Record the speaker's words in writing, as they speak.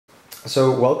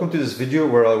So welcome to this video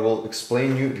where I will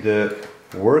explain you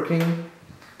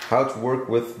how to work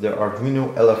with the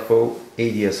Arduino LFO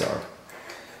ADSR.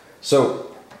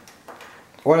 So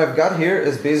what I've got here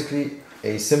is basically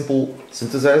a simple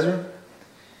synthesizer.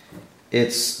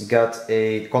 It's got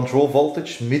a control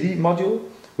voltage MIDI module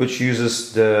which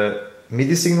uses the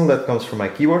MIDI signal that comes from my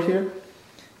keyboard here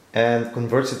and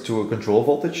converts it to a control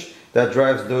voltage that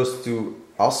drives those two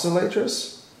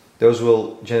oscillators. Those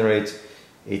will generate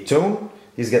a tone.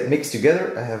 These get mixed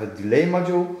together. I have a delay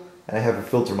module and I have a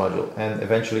filter module, and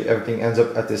eventually everything ends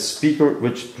up at this speaker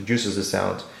which produces the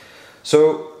sound.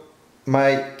 So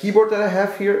my keyboard that I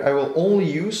have here I will only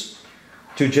use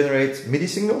to generate MIDI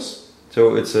signals.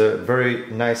 So it's a very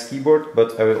nice keyboard,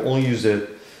 but I will only use the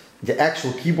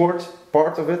actual keyboard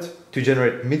part of it to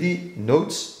generate MIDI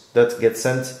notes that get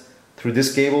sent through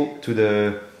this cable to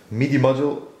the MIDI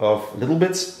module of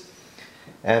LittleBits,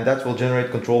 and that will generate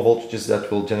control voltages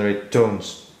that will generate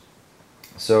tones.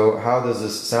 So how does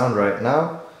this sound right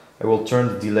now? I will turn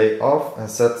the delay off and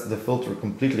set the filter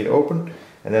completely open,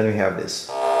 and then we have this.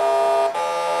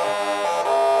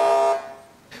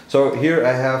 So here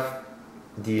I have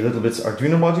the LittleBits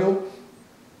Arduino module.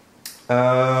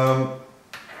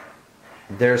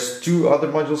 There's two other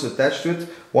modules attached to it.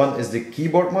 One is the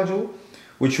keyboard module,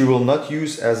 which we will not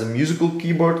use as a musical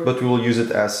keyboard, but we will use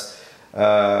it as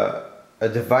a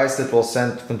device that will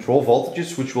send control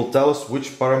voltages, which will tell us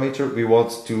which parameter we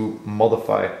want to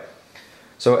modify.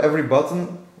 So every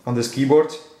button on this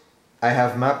keyboard I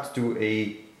have mapped to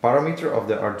a parameter of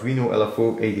the Arduino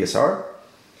LFO ADSR.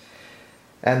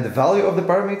 And the value of the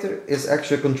parameter is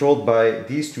actually controlled by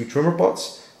these two trimmer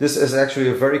pots. This is actually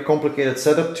a very complicated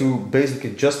setup to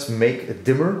basically just make a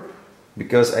dimmer,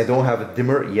 because I don't have a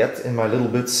dimmer yet in my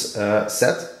LittleBits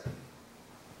set.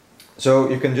 So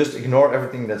you can just ignore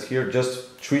everything that's here,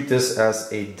 just treat this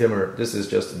as a dimmer. This is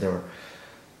just a dimmer.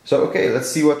 So okay, let's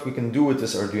see what we can do with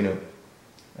this Arduino.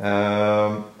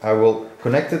 I will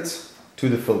connect it to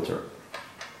the filter.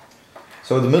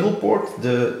 So the middle port,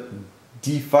 the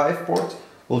D5 port,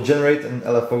 will generate an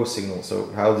LFO signal.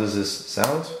 So how does this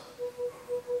sound?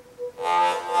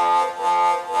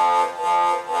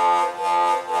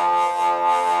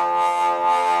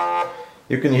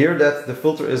 You can hear that the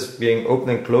filter is being opened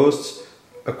and closed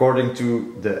according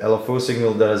to the LFO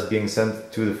signal that is being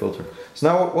sent to the filter. So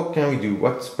now what can we do?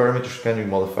 What parameters can we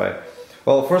modify?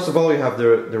 Well, first of all, we have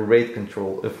the rate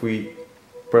control. If we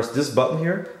press this button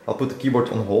here, I'll put the keyboard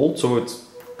on hold so it's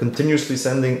continuously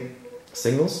sending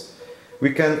signals.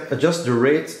 We can adjust the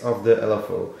rate of the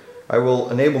LFO. I will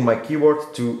enable my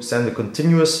keyboard to send a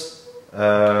continuous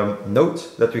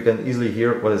note that we can easily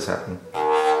hear what is happening.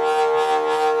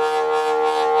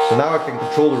 So now I can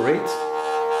control the rate,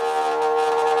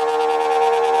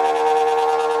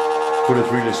 put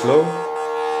it really slow.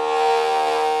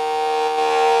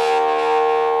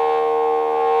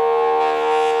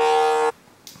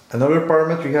 Another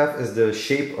parameter we have is the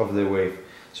shape of the wave.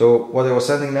 So what I was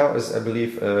sending now is, I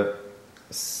believe, a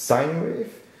sine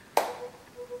wave.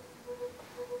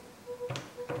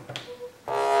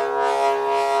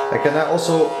 I can now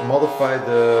also modify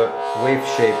the wave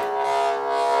shape.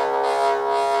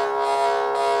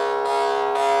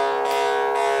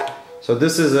 So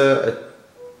this is a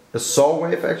saw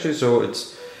wave actually, so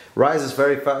it rises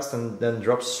very fast and then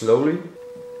drops slowly.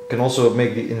 You can also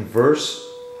make the inverse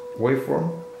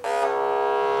waveform.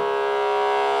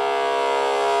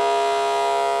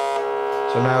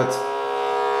 So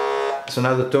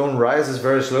now the tone rises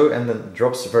very slow and then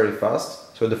drops very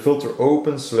fast. So the filter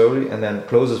opens slowly and then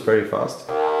closes very fast.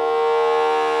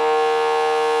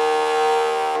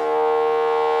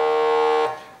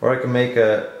 Or I can make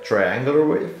a triangular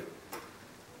wave.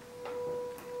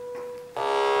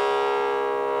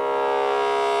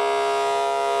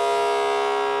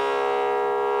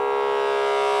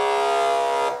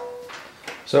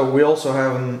 So we also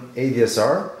have an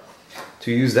ADSR.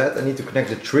 To use that, I need to connect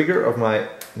the trigger of my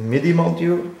MIDI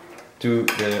module to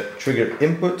the trigger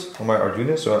input on my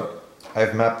Arduino. So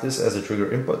I've mapped this as a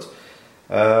trigger input.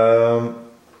 I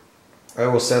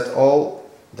will set all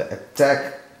the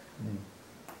attack,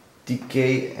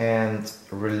 decay and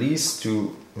release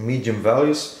to medium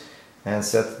values and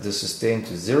set the sustain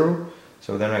to 0.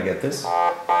 So then I get this.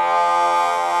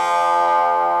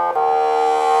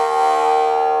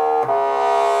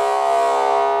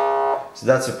 So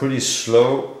that's a pretty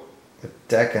slow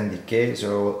attack and decay, so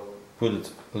I'll put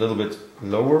it a little bit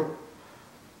lower.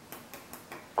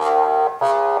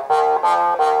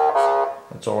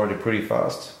 It's already pretty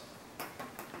fast.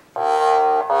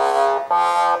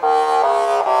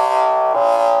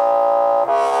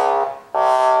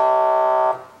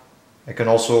 I can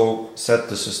also set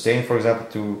the sustain, for example,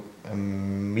 to a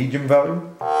medium value.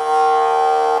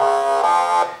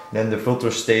 Then the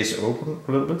filter stays open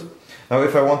a little bit. Now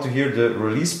if I want to hear the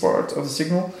release part of the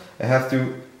signal, I have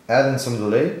to add in some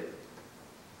delay,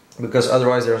 because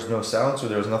otherwise there's no sound, so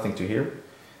there's nothing to hear.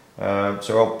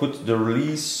 So I'll put the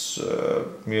release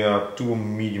to a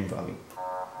medium value.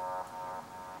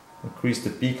 Increase the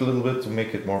peak a little bit to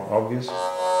make it more obvious.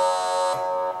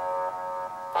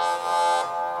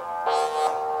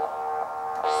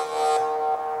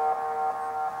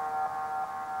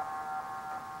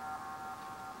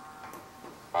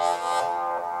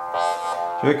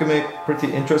 So we can make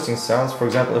pretty interesting sounds. For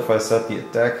example, if I set the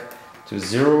attack to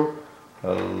 0,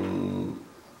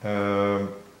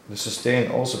 the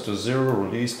sustain also to 0,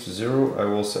 release to 0, I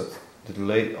will set the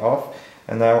delay off,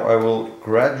 and now I will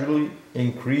gradually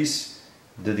increase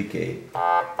the decay.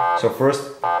 So first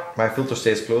my filter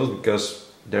stays closed because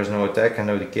there's no attack and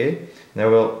no decay. Now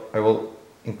I will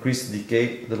increase the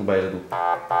decay little by little.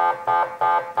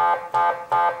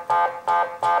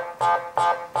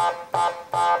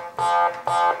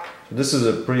 So this is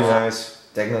a pretty nice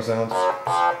techno sound.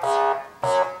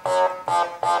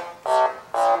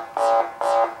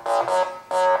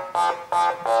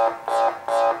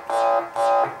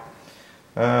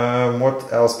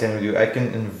 What else can we do? I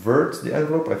can invert the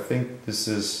envelope. I think this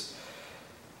is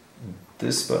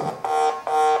this button.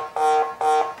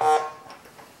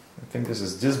 I think this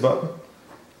is this button.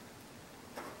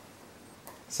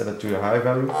 Set it to a high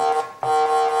value.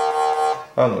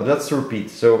 Oh no, that's to repeat.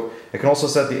 So I can also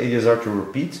set the ADSR to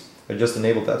repeat. I just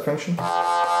enabled that function.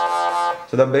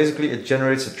 So then basically it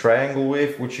generates a triangle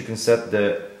wave, which you can set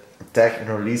the attack and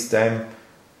release time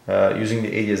using the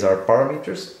ADSR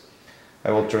parameters.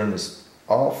 I will turn this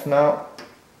off now.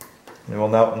 I will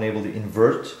now enable the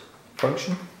invert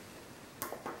function.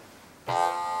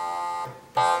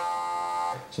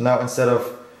 So now instead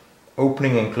of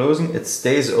opening and closing, it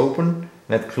stays open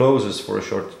and it closes for a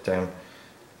short time.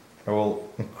 I will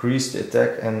increase the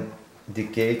attack and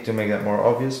decay to make that more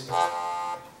obvious.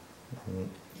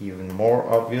 Even more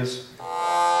obvious.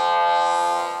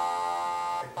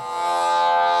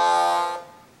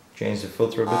 Change the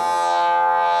filter a bit.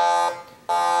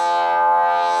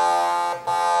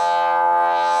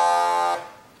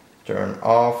 Turn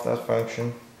off that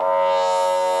function.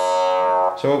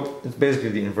 So it's basically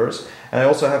the inverse. And I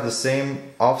also have the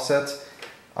same offset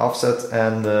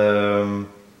and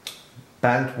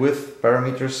bandwidth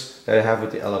parameters that I have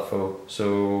with the LFO.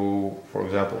 So for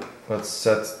example, let's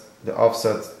set the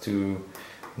offset to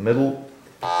middle.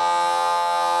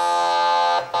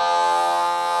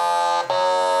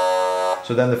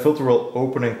 So then the filter will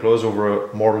open and close over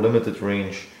a more limited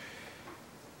range.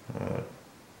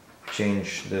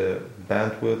 Change the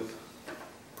bandwidth.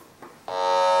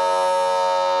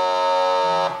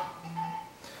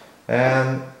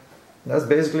 And that's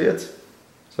basically it.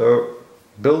 So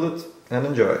build it and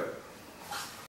enjoy.